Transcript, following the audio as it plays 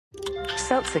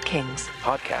Seltzer Kings.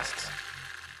 Podcasts.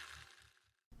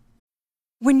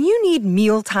 When you need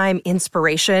mealtime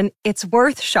inspiration, it's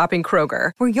worth shopping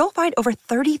Kroger, where you'll find over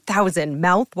 30,000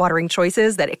 mouth-watering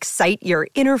choices that excite your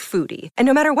inner foodie. And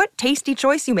no matter what tasty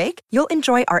choice you make, you'll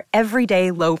enjoy our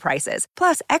everyday low prices,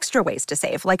 plus extra ways to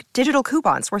save, like digital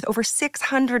coupons worth over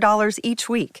 $600 each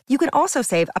week. You can also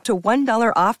save up to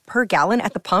 $1 off per gallon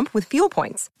at the pump with fuel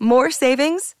points. More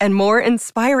savings and more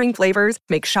inspiring flavors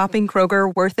make shopping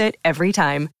Kroger worth it every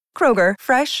time. Kroger,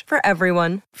 fresh for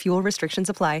everyone. Fuel restrictions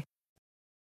apply.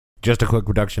 Just a quick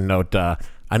production note. I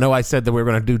know I said that we were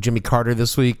going to do Jimmy Carter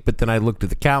this week, but then I looked at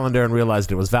the calendar and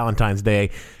realized it was Valentine's Day,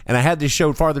 and I had this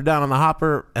show farther down on the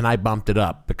hopper, and I bumped it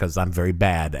up because I'm very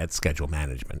bad at schedule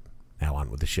management. Now on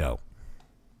with the show.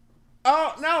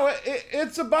 Oh, no,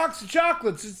 it's a box of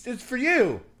chocolates. It's for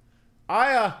you.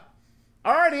 I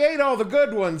already ate all the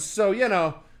good ones, so,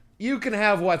 you can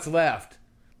have what's left.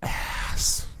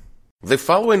 The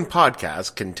following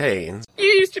podcast contains... You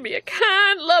used to be a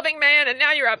kind, loving man, and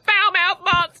now you're a foul-mouthed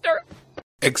monster.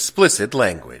 Explicit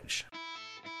language.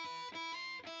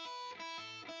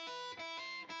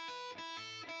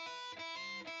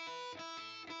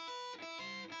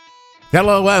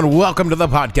 Hello and welcome to the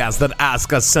podcast that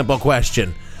asks a simple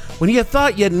question. When you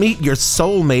thought you'd meet your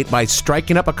soulmate by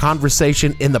striking up a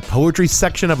conversation in the poetry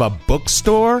section of a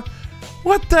bookstore,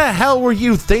 what the hell were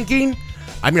you thinking?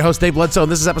 I'm your host, Dave Bledsoe,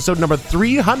 and this is episode number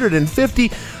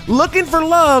 350, Looking for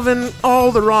Love in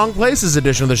All the Wrong Places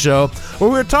edition of the show, where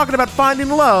we're talking about finding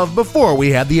love before we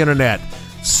had the internet.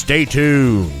 Stay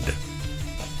tuned.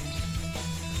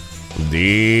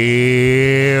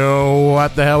 The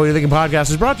What the Hell Were You Thinking podcast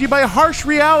is brought to you by Harsh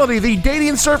Reality, the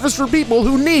dating service for people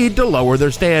who need to lower their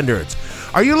standards.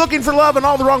 Are you looking for love in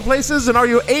all the wrong places, and are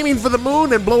you aiming for the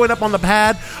moon and blowing up on the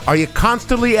pad? Are you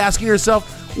constantly asking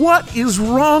yourself, what is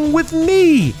wrong with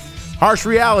me? Harsh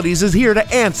Realities is here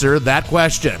to answer that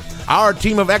question. Our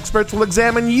team of experts will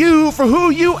examine you for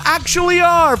who you actually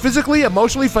are, physically,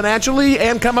 emotionally, financially,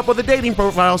 and come up with a dating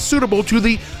profile suitable to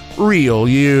the real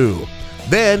you.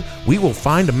 Then, we will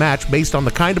find a match based on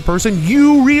the kind of person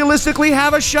you realistically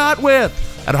have a shot with.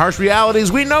 At Harsh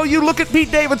Realities, we know you look at Pete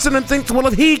Davidson and think, well,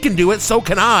 if he can do it, so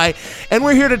can I. And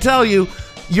we're here to tell you,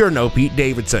 you're no Pete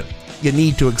Davidson. You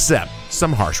need to accept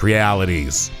some harsh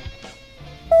realities.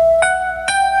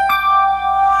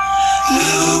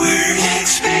 Lowered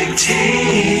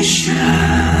expectations.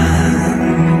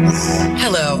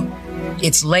 Hello.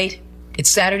 It's late. It's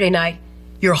Saturday night.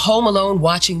 You're home alone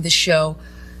watching this show.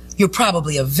 You're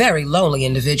probably a very lonely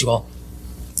individual.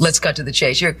 Let's cut to the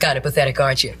chase. You're kind of pathetic,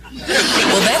 aren't you?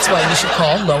 Well, that's why you should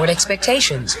call Lowered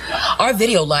Expectations. Our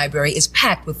video library is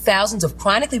packed with thousands of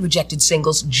chronically rejected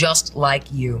singles just like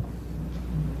you.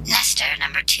 Nestor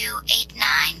number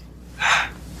 289.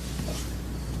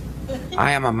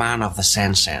 I am a man of the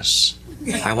senses.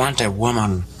 I want a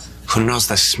woman who knows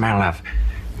the smell of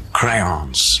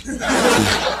crayons,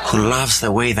 who loves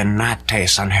the way the nut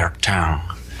tastes on her tongue.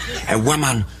 A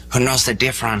woman who knows the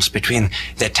difference between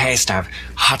the taste of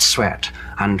hot sweat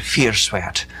and fear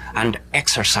sweat and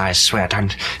exercise sweat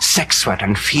and sex sweat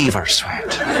and fever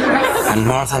sweat. And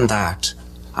more than that,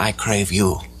 I crave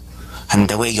you and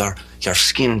the way your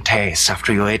skin tastes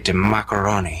after you ate the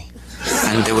macaroni,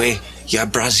 and the way your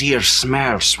brassiere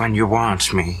smells when you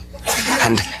want me,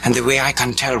 and the way I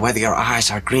can tell whether your eyes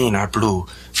are green or blue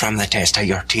from the taste of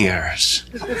your tears.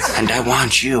 And I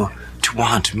want you to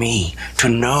want me, to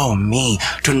know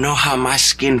how my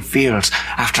skin feels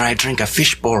after I drink a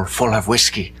fishbowl full of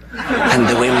whiskey, and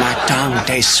the way my tongue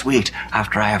tastes sweet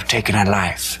after I have taken a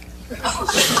life.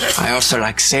 I also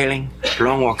like sailing,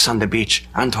 long walks on the beach,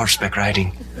 and horseback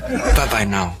riding. Bye-bye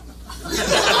now.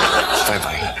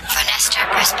 Bye-bye. For Nestor,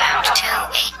 press pound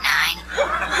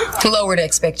 289. Lowered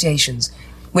Expectations.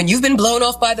 When you've been blown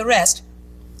off by the rest,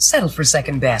 settle for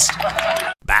second best.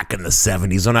 Back in the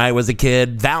 70s when I was a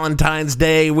kid, Valentine's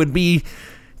Day would be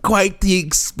quite the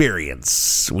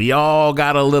experience. We all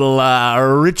got a little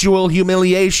ritual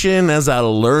humiliation as a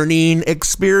learning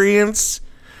experience.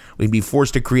 We'd be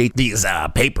forced to create these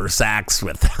paper sacks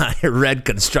with red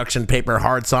construction paper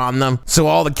hearts on them so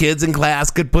all the kids in class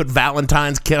could put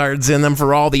Valentine's cards in them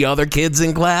for all the other kids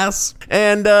in class.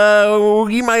 And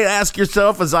you might ask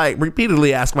yourself, as I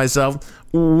repeatedly ask myself,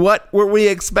 what were we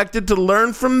expected to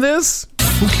learn from this?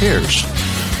 Who cares?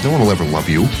 No one will ever love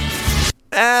you.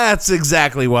 That's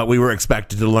exactly what we were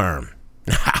expected to learn.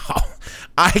 Now,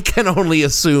 I can only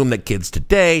assume that kids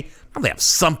today probably have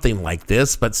something like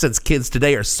this, but since kids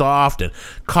today are soft and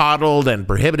coddled and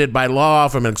prohibited by law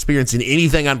from experiencing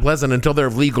anything unpleasant until they're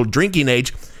of legal drinking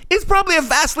age, it's probably a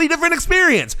vastly different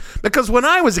experience. Because when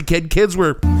I was a kid, kids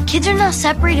are not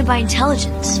separated by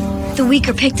intelligence. the weak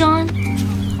are picked on?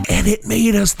 And it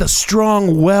made us the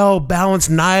strong,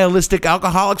 well-balanced, nihilistic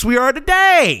alcoholics we are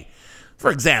today. For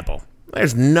example,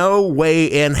 there's no way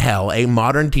in hell a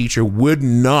modern teacher would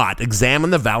not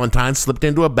examine the Valentine slipped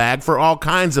into a bag for all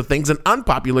kinds of things an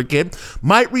unpopular kid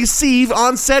might receive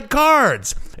on said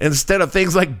cards. Instead of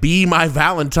things like "Be my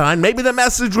Valentine," maybe the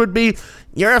message would be,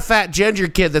 "You're a fat ginger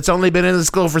kid that's only been in the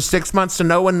school for 6 months, so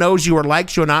no one knows you or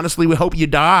likes you, and honestly, we hope you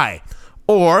die."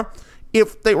 Or,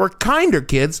 if they were kinder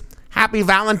kids, "Happy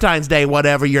Valentine's Day,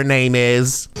 whatever your name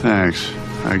is." Thanks,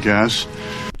 I guess.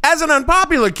 As an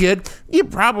unpopular kid, you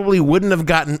probably wouldn't have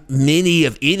gotten many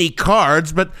of any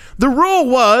cards, but the rule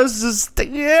was that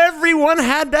everyone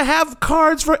had to have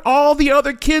cards for all the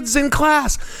other kids in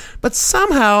class. But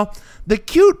somehow, the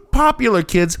cute, popular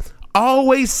kids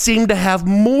always seemed to have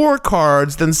more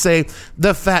cards than, say,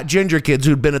 the fat ginger kids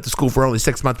who'd been at the school for only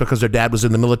 6 months because their dad was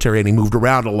in the military and he moved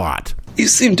around a lot. You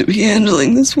seem to be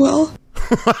handling this well.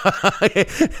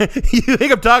 You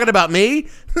think I'm talking about me?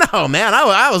 No, man,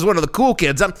 I was one of the cool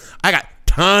kids. I got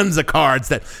tons of cards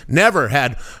that never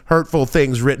had hurtful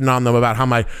things written on them about how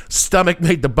my stomach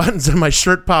made the buttons in my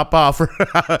shirt pop off, or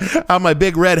how my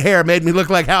big red hair made me look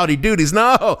like Howdy Doodies.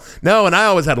 No, and I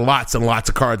always had lots and lots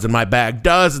of cards in my bag,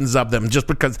 dozens of them, just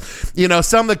because,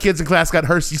 some of the kids in class got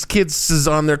Hershey's Kisses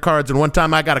on their cards, and one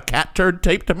time I got a cat turd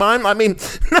taped to mine. I mean,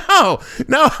 no,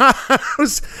 I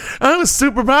was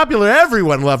super popular.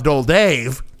 Everyone loved old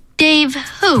Dave. Dave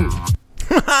who?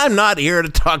 I'm not here to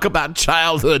talk about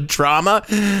childhood trauma.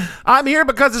 I'm here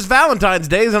because it's Valentine's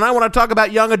Day and I want to talk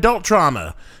about young adult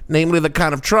trauma, namely the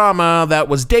kind of trauma that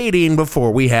was dating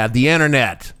before we had the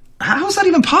internet. How is that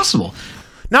even possible?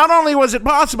 Not only was it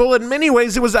possible, in many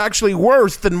ways it was actually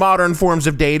worse than modern forms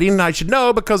of dating. I should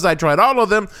know because I tried all of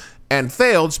them and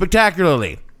failed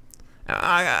spectacularly.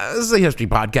 This is a history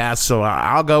podcast, so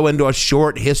I'll go into a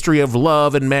short history of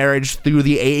love and marriage through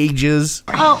the ages.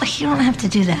 Oh, you don't have to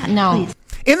do that. No. Please.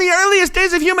 In the earliest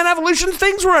days of human evolution,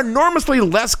 things were enormously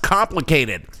less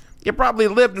complicated. You probably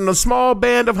lived in a small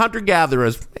band of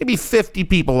hunter-gatherers, maybe 50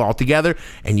 people altogether,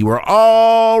 and you were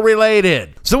all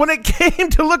related. So when it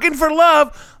came to looking for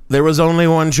love, there was only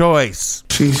one choice.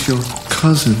 She's your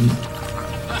cousin.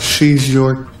 She's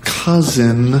your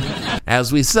cousin.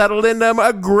 As we settled into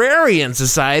agrarian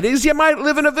societies, you might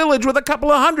live in a village with a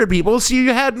couple of hundred people, so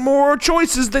you had more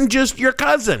choices than just your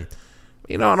cousin.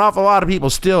 An awful lot of people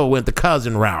still went the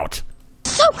cousin route.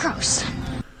 So gross.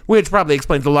 Which probably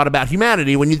explains a lot about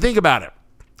humanity when you think about it.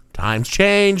 Times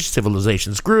changed,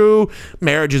 civilizations grew,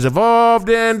 marriages evolved,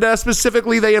 and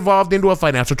specifically they evolved into a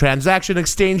financial transaction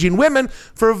exchanging women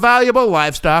for valuable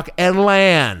livestock and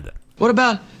land. What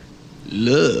about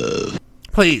love?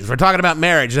 Please, we're talking about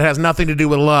marriage. It has nothing to do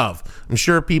with love. I'm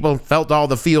sure people felt all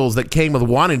the feels that came with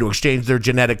wanting to exchange their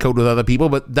genetic code with other people,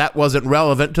 but that wasn't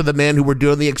relevant to the men who were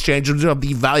doing the exchanges of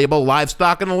the valuable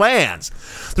livestock and lands.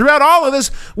 Throughout all of this,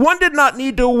 one did not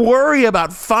need to worry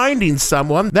about finding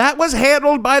someone. That was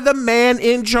handled by the man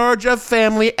in charge of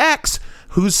Family X,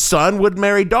 whose son would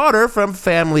marry daughter from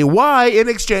Family Y in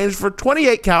exchange for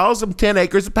 28 cows and 10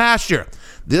 acres of pasture.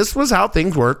 This was how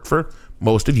things worked for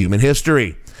most of human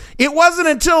history. It wasn't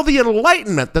until the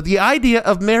Enlightenment that the idea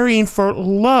of marrying for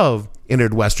love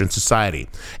entered Western society.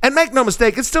 And make no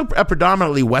mistake, it's still a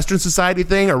predominantly Western society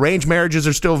thing. Arranged marriages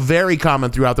are still very common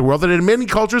throughout the world, and in many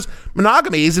cultures,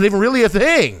 monogamy isn't even really a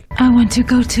thing. I want to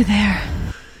go to there.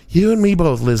 You and me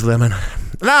both, Liz Lemon.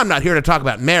 Now, I'm not here to talk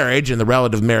about marriage and the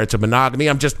relative merits of monogamy.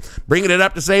 I'm just bringing it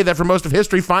up to say that for most of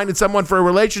history, finding someone for a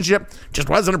relationship just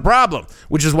wasn't a problem,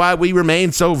 which is why we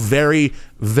remain so very,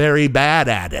 very bad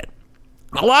at it.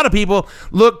 A lot of people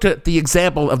looked at the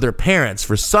example of their parents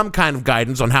for some kind of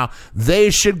guidance on how they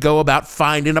should go about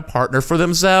finding a partner for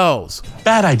themselves.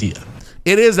 Bad idea.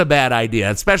 It is a bad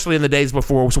idea, especially in the days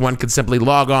before one could simply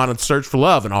log on and search for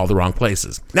love in all the wrong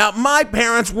places. Now, my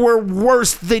parents were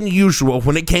worse than usual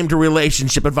when it came to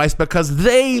relationship advice because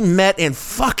they met in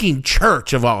fucking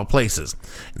church of all places.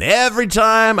 And every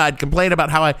time I'd complain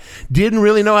about how I didn't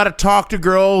really know how to talk to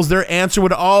girls, their answer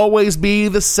would always be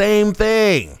the same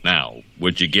thing. Now,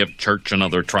 would you give church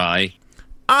another try?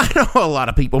 I know a lot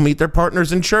of people meet their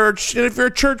partners in church, and if you're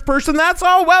a church person, that's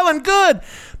all well and good,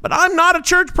 but I'm not a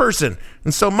church person,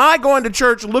 and so my going to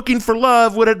church looking for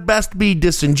love would at best be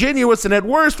disingenuous, and at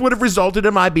worst would have resulted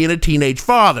in my being a teenage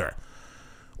father.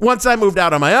 Once I moved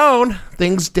out on my own,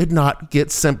 things did not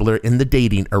get simpler in the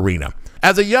dating arena.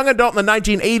 As a young adult in the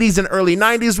 1980s and early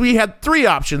 90s, we had 3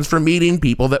 options for meeting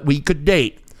people that we could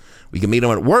date. We could meet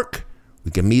them at work,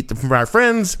 we could meet them from our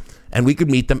friends, and we could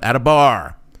meet them at a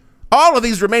bar. All of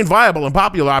these remain viable and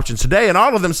popular options today, and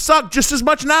all of them suck just as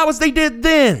much now as they did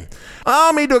then.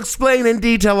 Allow me to explain in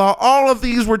detail how all of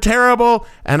these were terrible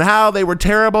and how they were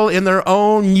terrible in their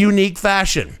own unique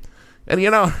fashion. And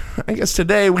I guess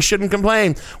today we shouldn't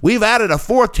complain. We've added a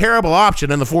fourth terrible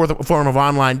option in the fourth form of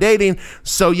online dating,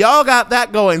 so y'all got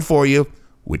that going for you,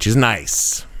 which is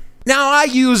nice. Now, I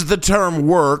use the term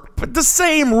work, but the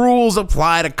same rules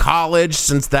apply to college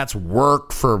since that's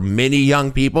work for many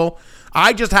young people.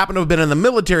 I just happen to have been in the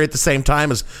military at the same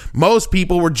time as most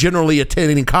people were generally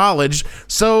attending college,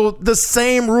 so the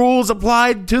same rules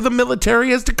applied to the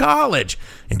military as to college.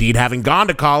 Indeed, having gone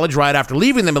to college right after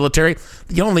leaving the military,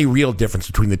 the only real difference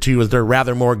between the two is there are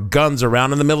rather more guns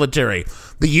around in the military.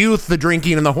 The youth, the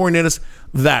drinking, and the horniness,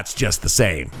 that's just the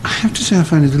same. I have to say I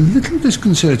find it a little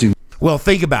disconcerting. Well,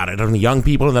 think about it. The young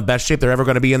people in the best shape they're ever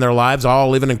going to be in their lives, all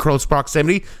living in close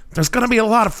proximity, there's going to be a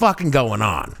lot of fucking going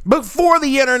on. Before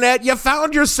the internet, you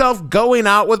found yourself going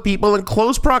out with people in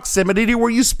close proximity to where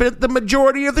you spent the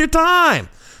majority of your time.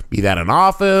 Be that an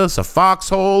office, a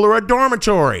foxhole, or a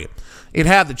dormitory. It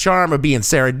had the charm of being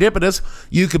serendipitous.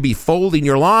 You could be folding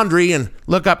your laundry and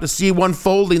look up to see one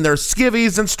folding their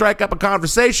skivvies and strike up a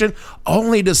conversation,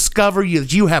 only discover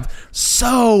that you have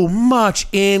so much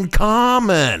in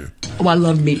common. Oh, I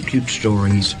love meat cute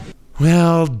stories.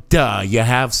 Well, duh, you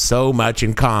have so much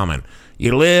in common.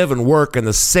 You live and work in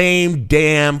the same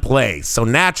damn place, so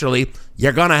naturally,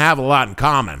 you're gonna have a lot in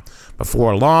common.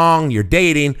 Before long, you're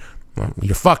dating, well,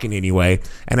 you're fucking anyway,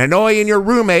 and annoying your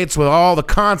roommates with all the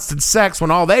constant sex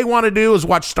when all they want to do is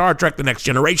watch Star Trek The Next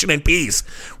Generation in peace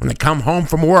when they come home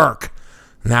from work.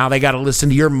 Now they gotta listen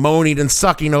to your moaning and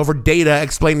sucking over Data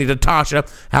explaining to Tasha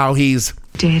how he's...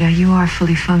 Data, you are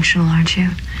fully functional, aren't you?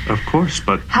 Of course,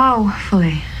 but... How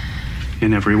fully?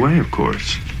 In every way, of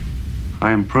course.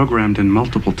 I am programmed in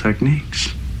multiple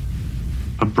techniques.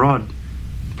 A broad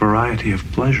variety of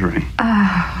pleasuring.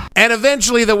 And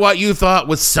eventually what you thought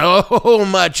was so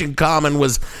much in common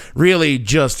was really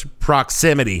just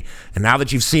proximity. And now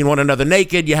that you've seen one another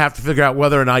naked, you have to figure out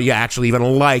whether or not you actually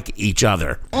even like each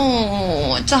other.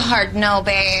 Oh, it's a hard no,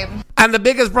 babe. And the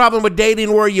biggest problem with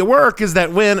dating where you work is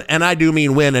that when, and I do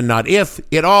mean when and not if,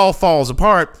 it all falls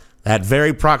apart, that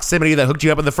very proximity that hooked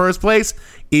you up in the first place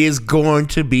is going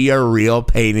to be a real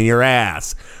pain in your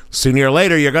ass. Sooner or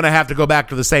later, you're going to have to go back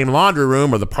to the same laundry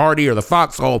room or the party or the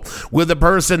foxhole with the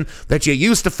person that you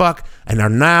used to fuck and are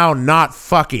now not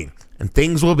fucking. And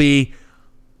things will be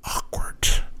awkward.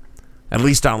 At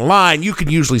least online, you can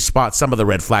usually spot some of the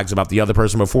red flags about the other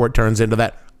person before it turns into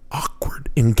that awkward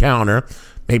encounter.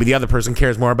 Maybe the other person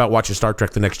cares more about watching Star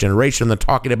Trek The Next Generation than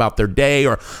talking about their day,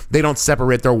 or they don't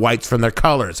separate their whites from their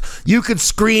colors. You could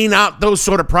screen out those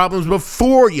sort of problems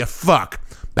before you fuck.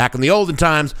 Back in the olden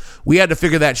times, we had to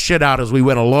figure that shit out as we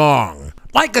went along.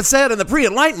 Like I said, in the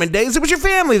pre-Enlightenment days, it was your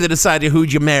family that decided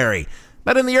who'd you marry.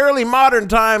 But in the early modern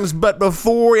times, but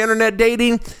before internet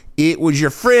dating, it was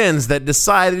your friends that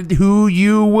decided who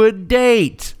you would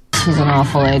date. This is an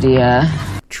awful idea.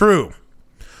 True.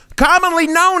 Commonly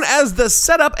known as the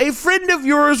setup, a friend of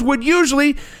yours would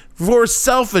usually, for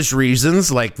selfish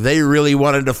reasons, like they really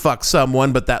wanted to fuck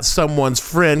someone, but that someone's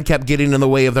friend kept getting in the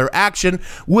way of their action,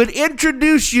 would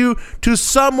introduce you to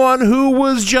someone who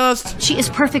was just... She is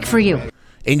perfect for you.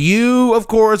 And you, of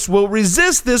course, will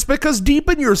resist this because deep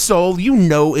in your soul, you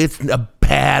know it's a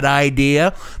bad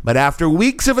idea. But after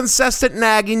weeks of incessant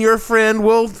nagging, your friend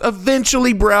will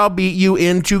eventually browbeat you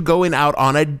into going out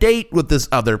on a date with this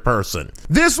other person.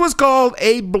 This was called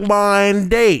a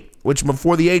blind date, which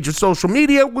before the age of social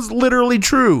media was literally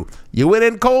true. You went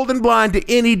in cold and blind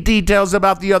to any details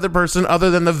about the other person other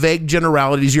than the vague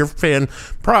generalities your friend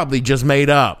probably just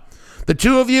made up. The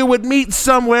two of you would meet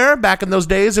somewhere. Back in those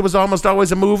days, it was almost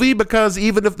always a movie because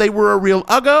even if they were a real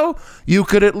uggo, you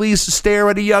could at least stare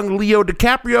at a young Leo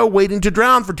DiCaprio waiting to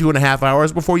drown for 2.5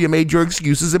 hours before you made your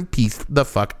excuses and peaced the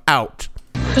fuck out.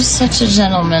 You're such a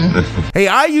gentleman. Hey,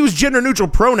 I use gender-neutral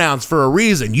pronouns for a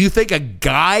reason. You think a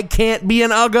guy can't be an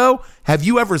uggo? Have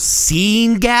you ever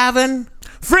seen Gavin?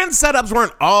 Friend setups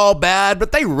weren't all bad,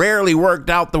 but they rarely worked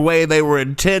out the way they were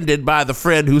intended by the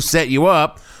friend who set you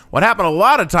up. What happened a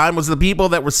lot of time was the people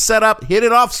that were set up hit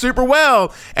it off super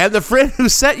well, and the friend who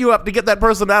set you up to get that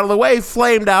person out of the way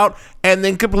flamed out and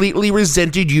then completely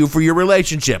resented you for your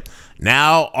relationship.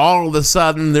 Now, all of a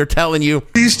sudden, they're telling you,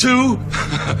 these two,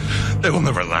 they will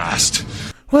never last.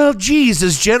 Well,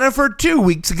 Jesus, Jennifer, 2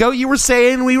 weeks ago you were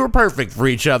saying we were perfect for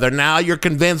each other. Now you're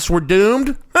convinced we're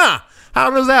doomed? Huh, how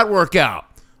does that work out?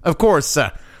 Of course,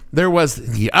 there was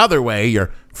the other way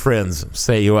your friends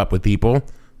set you up with people.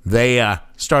 They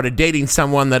started dating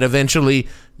someone that eventually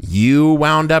you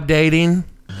wound up dating.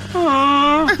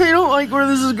 Aww. I don't like where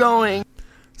this is going.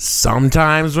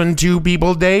 Sometimes when two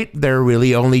people date, they're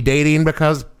really only dating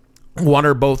because one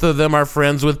or both of them are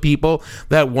friends with people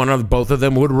that one or both of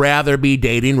them would rather be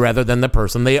dating rather than the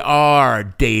person they are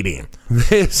dating.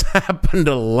 This happened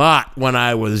a lot when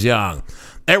I was young.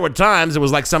 There were times it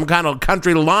was like some kind of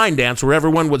country line dance where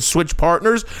everyone would switch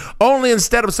partners, only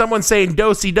instead of someone saying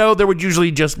do-si-do, there would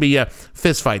usually just be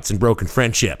fistfights and broken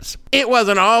friendships. It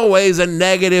wasn't always a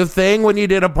negative thing when you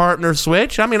did a partner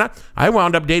switch. I mean, I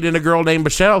wound up dating a girl named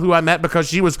Michelle who I met because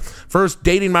she was first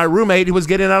dating my roommate who was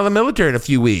getting out of the military in a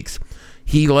few weeks.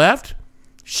 He left,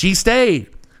 she stayed.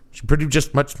 She pretty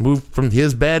just much moved from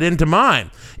his bed into mine.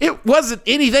 It wasn't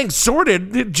anything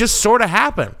sordid, it just sort of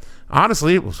happened.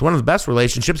 Honestly, it was one of the best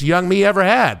relationships young me ever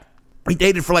had. We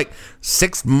dated for like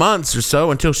 6 months or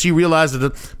so until she realized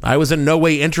that I was in no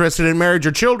way interested in marriage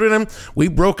or children, and we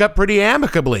broke up pretty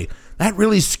amicably. That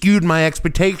really skewed my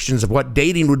expectations of what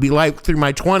dating would be like through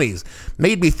my 20s.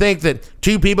 Made me think that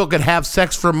two people could have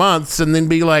sex for months and then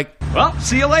be like, well,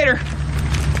 see you later.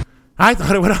 I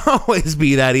thought it would always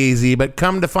be that easy, but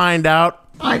come to find out,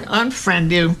 I'd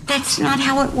unfriend you. That's not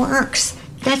how it works.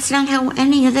 That's not how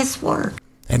any of this works.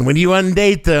 And when you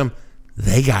undate them,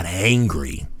 they got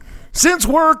angry. Since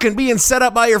work and being set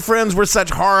up by your friends were such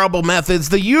horrible methods,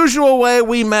 the usual way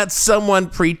we met someone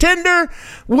pre-Tinder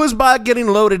was by getting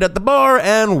loaded at the bar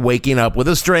and waking up with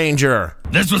a stranger.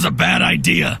 This was a bad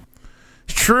idea.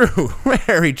 True,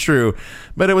 very true.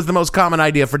 But it was the most common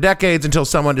idea for decades until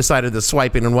someone decided that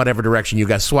swiping in whatever direction you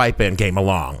guys swipe in came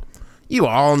along. You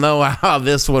all know how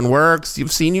this one works.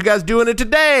 You've seen you guys doing it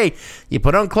today. You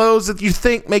put on clothes that you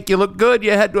think make you look good.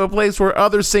 You head to a place where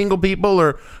other single people,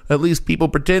 or at least people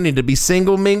pretending to be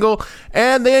single, mingle.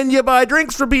 And then you buy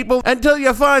drinks for people until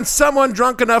you find someone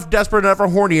drunk enough, desperate enough, or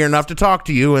horny enough to talk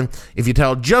to you. And if you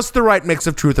tell just the right mix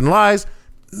of truth and lies,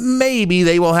 maybe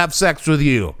they will have sex with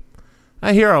you.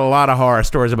 I hear a lot of horror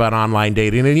stories about online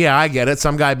dating. And yeah, I get it.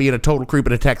 Some guy being a total creep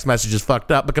in a text message is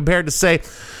fucked up. But compared to, say,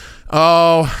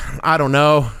 I don't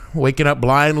know, waking up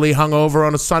blindly hungover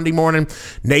on a Sunday morning,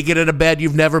 naked in a bed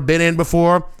you've never been in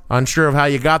before, unsure of how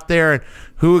you got there and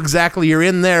who exactly you're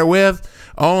in there with,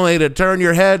 only to turn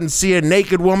your head and see a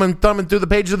naked woman thumbing through the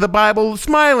pages of the Bible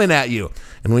smiling at you.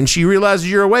 And when she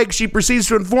realizes you're awake, she proceeds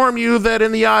to inform you that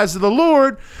in the eyes of the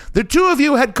Lord, the two of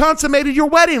you had consummated your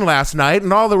wedding last night,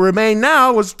 and all that remained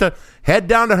now was to head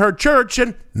down to her church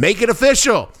and make it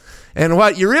official. And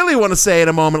what you really want to say in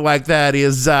a moment like that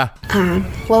is,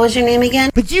 what was your name again?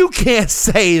 But you can't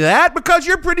say that because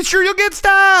you're pretty sure you'll get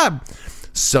stabbed.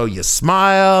 So you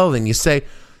smile and you say,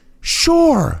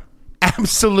 sure,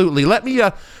 absolutely. Let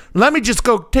me just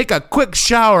go take a quick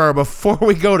shower before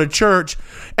we go to church.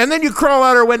 And then you crawl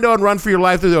out her window and run for your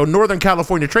life through the Northern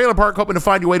California trailer park, hoping to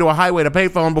find your way to a highway to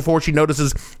payphone before she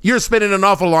notices you're spending an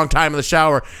awful long time in the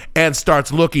shower and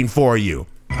starts looking for you.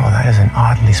 Oh, that is an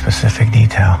oddly specific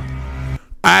detail.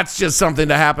 That's just something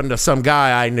that happened to some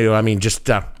guy I knew. I mean, just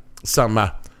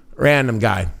some random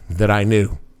guy that I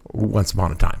knew once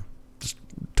upon a time. Just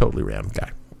totally random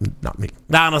guy, not me.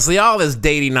 Honestly, all this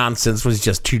dating nonsense was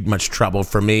just too much trouble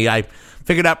for me. I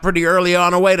figured out pretty early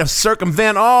on a way to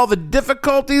circumvent all the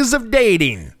difficulties of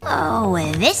dating. Oh,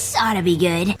 this ought to be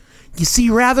good. You see,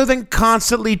 rather than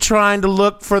constantly trying to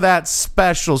look for that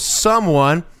special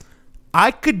someone,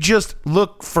 I could just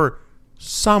look for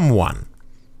someone.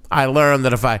 I learned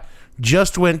that if I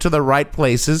just went to the right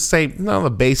places, say, the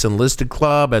base enlisted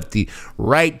club at the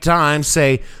right time,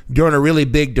 say, during a really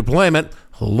big deployment,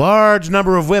 a large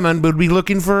number of women would be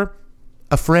looking for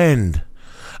a friend.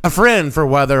 A friend for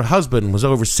while their husband was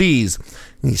overseas.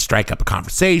 And you strike up a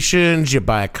conversation, you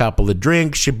buy a couple of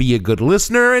drinks, you be a good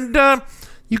listener, and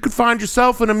you could find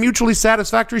yourself in a mutually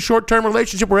satisfactory short-term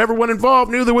relationship where everyone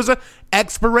involved knew there was an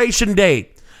expiration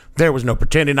date. There was no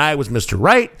pretending I was Mr.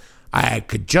 Right. I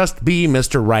could just be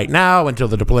Mr. Right now until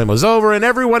the deployment was over and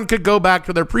everyone could go back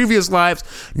to their previous lives,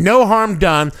 no harm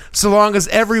done, so long as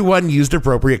everyone used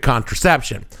appropriate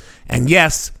contraception. And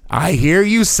yes, I hear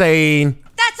you saying,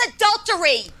 that's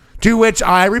adultery! To which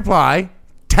I reply,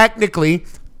 technically,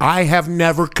 I have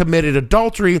never committed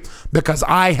adultery because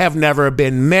I have never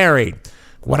been married.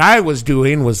 What I was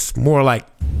doing was more like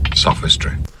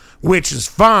sophistry. Which is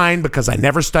fine because I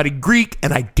never studied Greek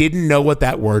and I didn't know what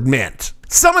that word meant.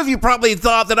 Some of you probably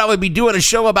thought that I would be doing a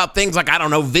show about things like,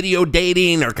 video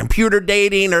dating or computer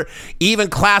dating or even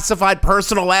classified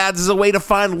personal ads as a way to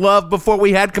find love before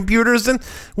we had computers. And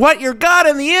what you got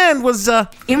in the end was,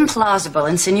 implausible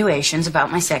insinuations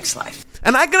about my sex life.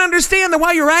 And I can understand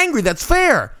why you're angry. That's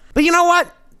fair. But you know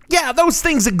what? Yeah, those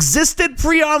things existed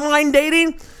pre-online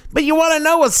dating. But you want to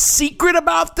know a secret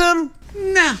about them?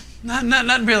 No,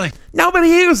 not really. Nobody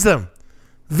used them.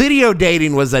 Video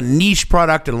dating was a niche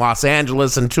product in Los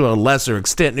Angeles and to a lesser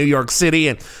extent New York City,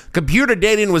 and computer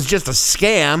dating was just a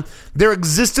scam. Their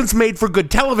existence made for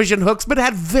good television hooks, but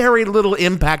had very little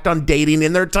impact on dating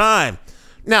in their time.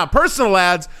 Now, personal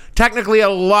ads, technically a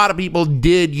lot of people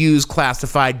did use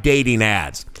classified dating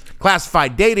ads.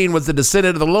 Classified dating was the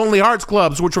descendant of the Lonely Hearts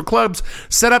Clubs, which were clubs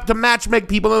set up to matchmake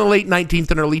people in the late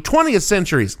 19th and early 20th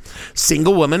centuries.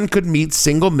 Single women could meet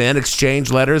single men,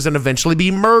 exchange letters, and eventually be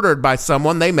murdered by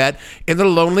someone they met in the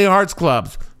Lonely Hearts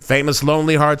Clubs. Famous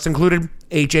Lonely Hearts included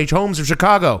H.H. Holmes of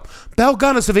Chicago, Belle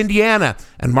Gunness of Indiana,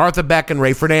 and Martha Beck and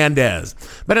Ray Fernandez.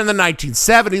 But in the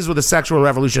 1970s, with the sexual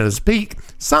revolution at its peak,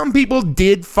 some people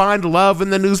did find love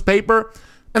in the newspaper,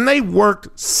 and they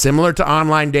worked similar to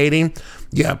online dating.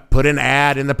 You put an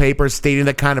ad in the paper stating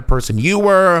the kind of person you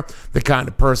were, the kind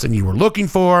of person you were looking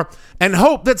for, and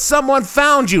hope that someone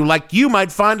found you, like you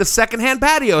might find a secondhand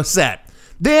patio set.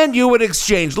 Then you would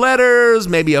exchange letters,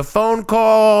 maybe a phone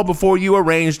call before you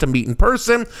arranged to meet in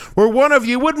person, where one of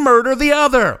you would murder the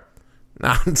other.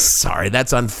 I'm sorry,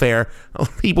 that's unfair.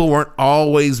 People weren't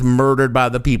always murdered by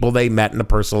the people they met in the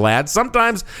personal ad.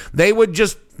 Sometimes they would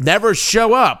just never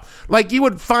show up. Like you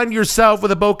would find yourself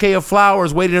with a bouquet of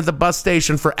flowers waiting at the bus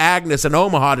station for Agnes in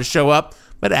Omaha to show up,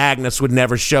 but Agnes would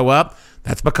never show up.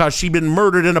 That's because she'd been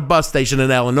murdered in a bus station in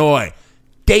Illinois.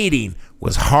 Dating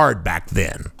was hard back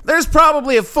then. There's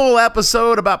probably a full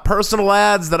episode about personal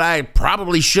ads that I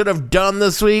probably should have done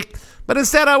this week, but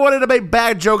instead I wanted to make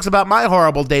bad jokes about my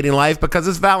horrible dating life because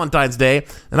it's Valentine's Day,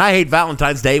 and I hate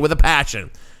Valentine's Day with a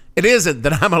passion. It isn't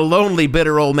that I'm a lonely,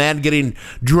 bitter old man getting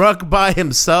drunk by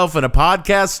himself in a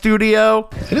podcast studio.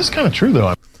 It is kind of true,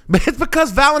 though. But it's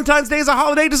because Valentine's Day is a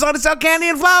holiday designed to sell candy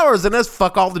and flowers, and has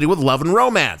fuck all to do with love and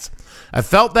romance. I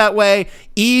felt that way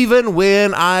even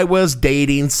when I was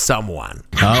dating someone.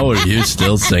 How are you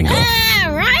still single?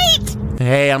 Right?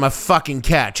 Hey, I'm a fucking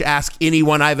catch. Ask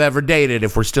anyone I've ever dated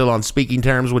if we're still on speaking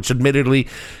terms, which admittedly,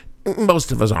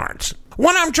 most of us aren't.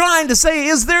 What I'm trying to say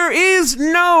is there is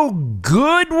no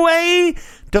good way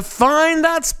to find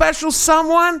that special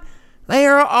someone. They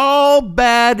are all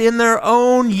bad in their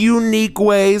own unique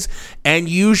ways, and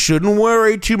you shouldn't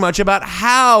worry too much about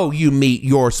how you meet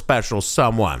your special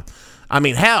someone. I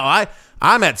mean, hell,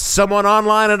 I met someone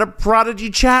online at a Prodigy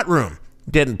chat room.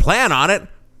 Didn't plan on it,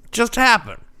 just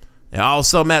happened. I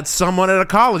also met someone at a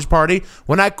college party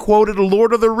when I quoted a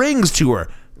Lord of the Rings to her.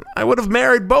 I would have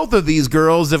married both of these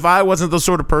girls if I wasn't the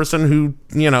sort of person who,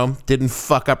 didn't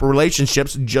fuck up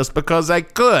relationships just because I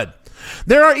could.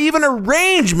 There are even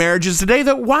arranged marriages today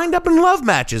that wind up in love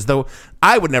matches, though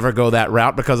I would never go that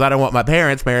route because I don't want my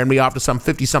parents marrying me off to some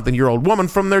 50-something-year-old woman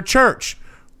from their church.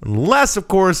 Unless, of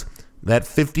course, that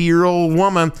 50-year-old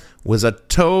woman was a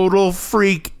total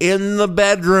freak in the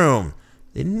bedroom.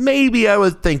 Then maybe I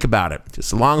would think about it,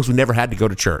 just as long as we never had to go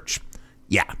to church.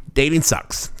 Yeah, dating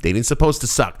sucks. Dating's supposed to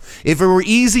suck. If it were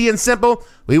easy and simple,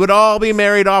 we would all be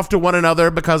married off to one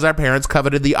another because our parents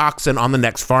coveted the oxen on the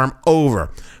next farm over.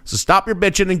 So stop your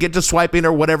bitching and get to swiping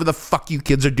or whatever the fuck you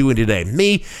kids are doing today.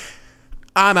 Me,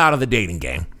 I'm out of the dating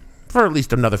game for at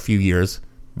least another few years,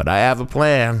 but I have a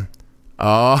plan.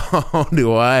 Oh,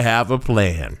 do I have a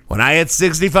plan. When I hit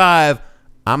 65,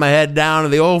 I'm going to head down to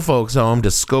the old folks' home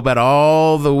to scope out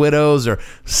all the widows or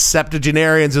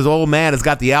septuagenarians whose old man has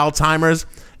got the Alzheimer's,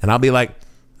 and I'll be like,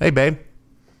 hey, babe,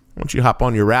 why don't you hop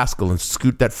on your rascal and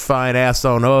scoot that fine ass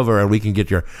on over and we can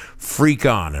get your freak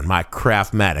on in my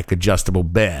Craftmatic adjustable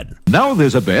bed. Now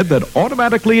there's a bed that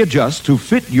automatically adjusts to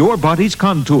fit your body's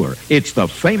contour. It's the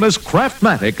famous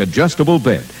Craftmatic adjustable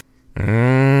bed.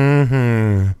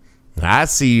 I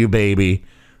see you, baby.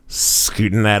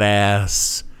 Scooting that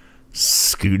ass.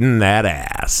 Scooting that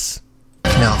ass.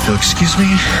 Now, if you'll excuse me,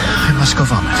 I must go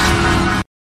vomit.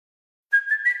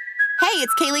 Hey,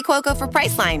 it's Kaylee Cuoco for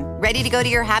Priceline. Ready to go to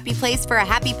your happy place for a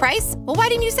happy price? Well, why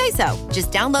didn't you say so?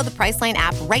 Just download the Priceline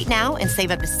app right now and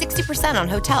save up to 60% on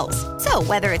hotels. So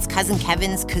whether it's Cousin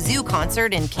Kevin's Kazoo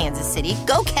Concert in Kansas City,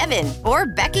 go Kevin, or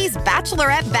Becky's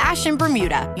Bachelorette Bash in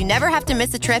Bermuda, you never have to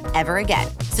miss a trip ever again.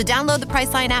 So download the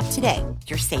Priceline app today.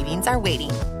 Your savings are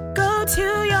waiting. Go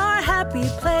to your happy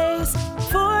place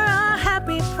for a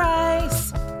happy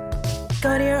price.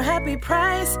 Go to your happy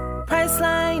price,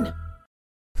 Priceline.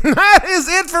 That is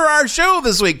it for our show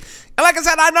this week. And like I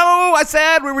said, I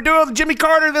said we were doing Jimmy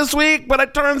Carter this week, but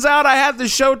it turns out I had the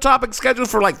show topic scheduled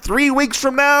for like 3 weeks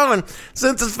from now, and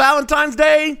since it's Valentine's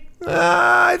Day,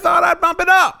 I thought I'd bump it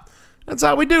up. That's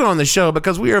how we do on the show,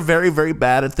 because we are very, very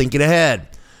bad at thinking ahead.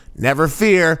 Never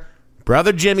fear,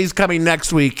 Brother Jimmy's coming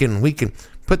next week, and we can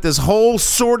put this whole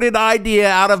sordid idea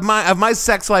out of my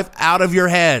sex life out of your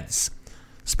heads.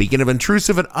 Speaking of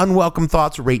intrusive and unwelcome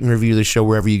thoughts, rate and review the show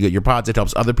wherever you get your pods. It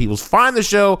helps other people find the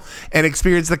show and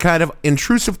experience the kind of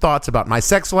intrusive thoughts about my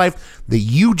sex life that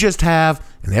you just have,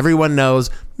 and everyone knows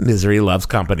misery loves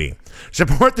company.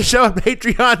 Support the show at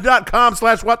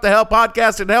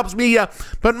patreon.com/whatthehellpodcast. It helps me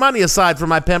put money aside for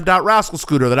my pimped out rascal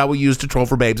scooter that I will use to troll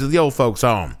for babes at the old folks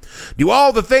home. Do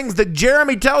all the things that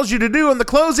Jeremy tells you to do in the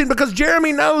closing, because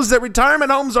Jeremy knows that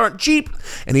retirement homes aren't cheap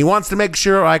and he wants to make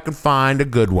sure I can find a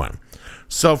good one.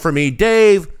 So for me,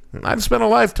 Dave, I've spent a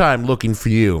lifetime looking for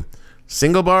you.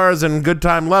 Single bars and good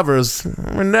time lovers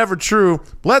were never true.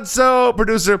 Bledsoe,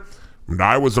 producer, and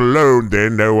I was alone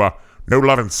then, no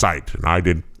love in sight, and I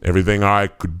did everything I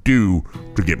could do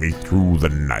to get me through the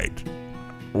night.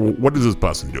 What does this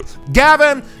person do?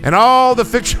 Gavin and all the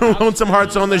fictional lonesome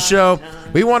hearts on the show,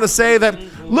 we want to say that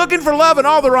looking for love in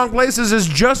all the wrong places is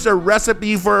just a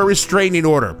recipe for a restraining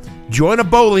order. Join a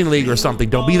bowling league or something.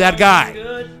 Don't be that guy.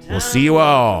 We'll see you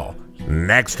all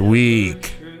next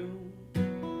week.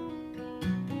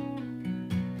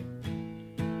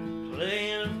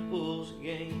 Playing a fool's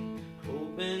game,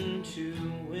 hoping to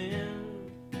win,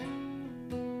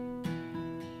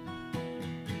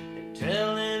 and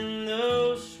telling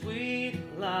those sweet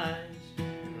lies,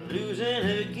 and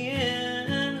losing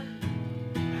again.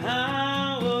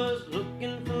 I was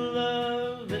looking for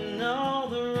love in all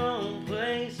the wrong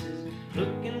places,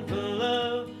 looking for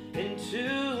love in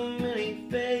too many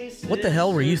faces. What the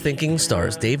Hell Were You Thinking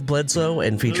stars Dave Bledsoe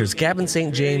and features Gavin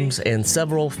St. James and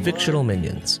several fictional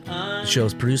minions. The show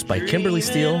is produced by Kimberly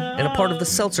Steele and a part of the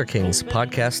Seltzer Kings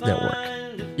podcast network.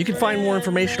 You can find more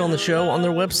information on the show on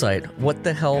their website,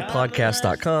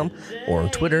 whatthehellpodcast.com, or on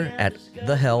Twitter at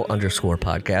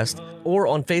 @thehell_podcast, or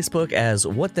on Facebook as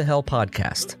What the Hell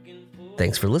Podcast.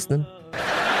 Thanks for listening.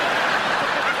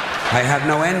 I have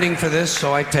no ending for this,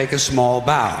 so I take a small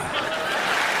bow.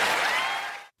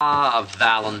 Ah,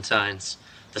 Valentine's.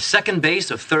 The second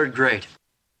base of third grade.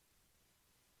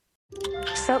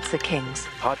 Seltzer Kings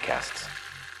Podcasts.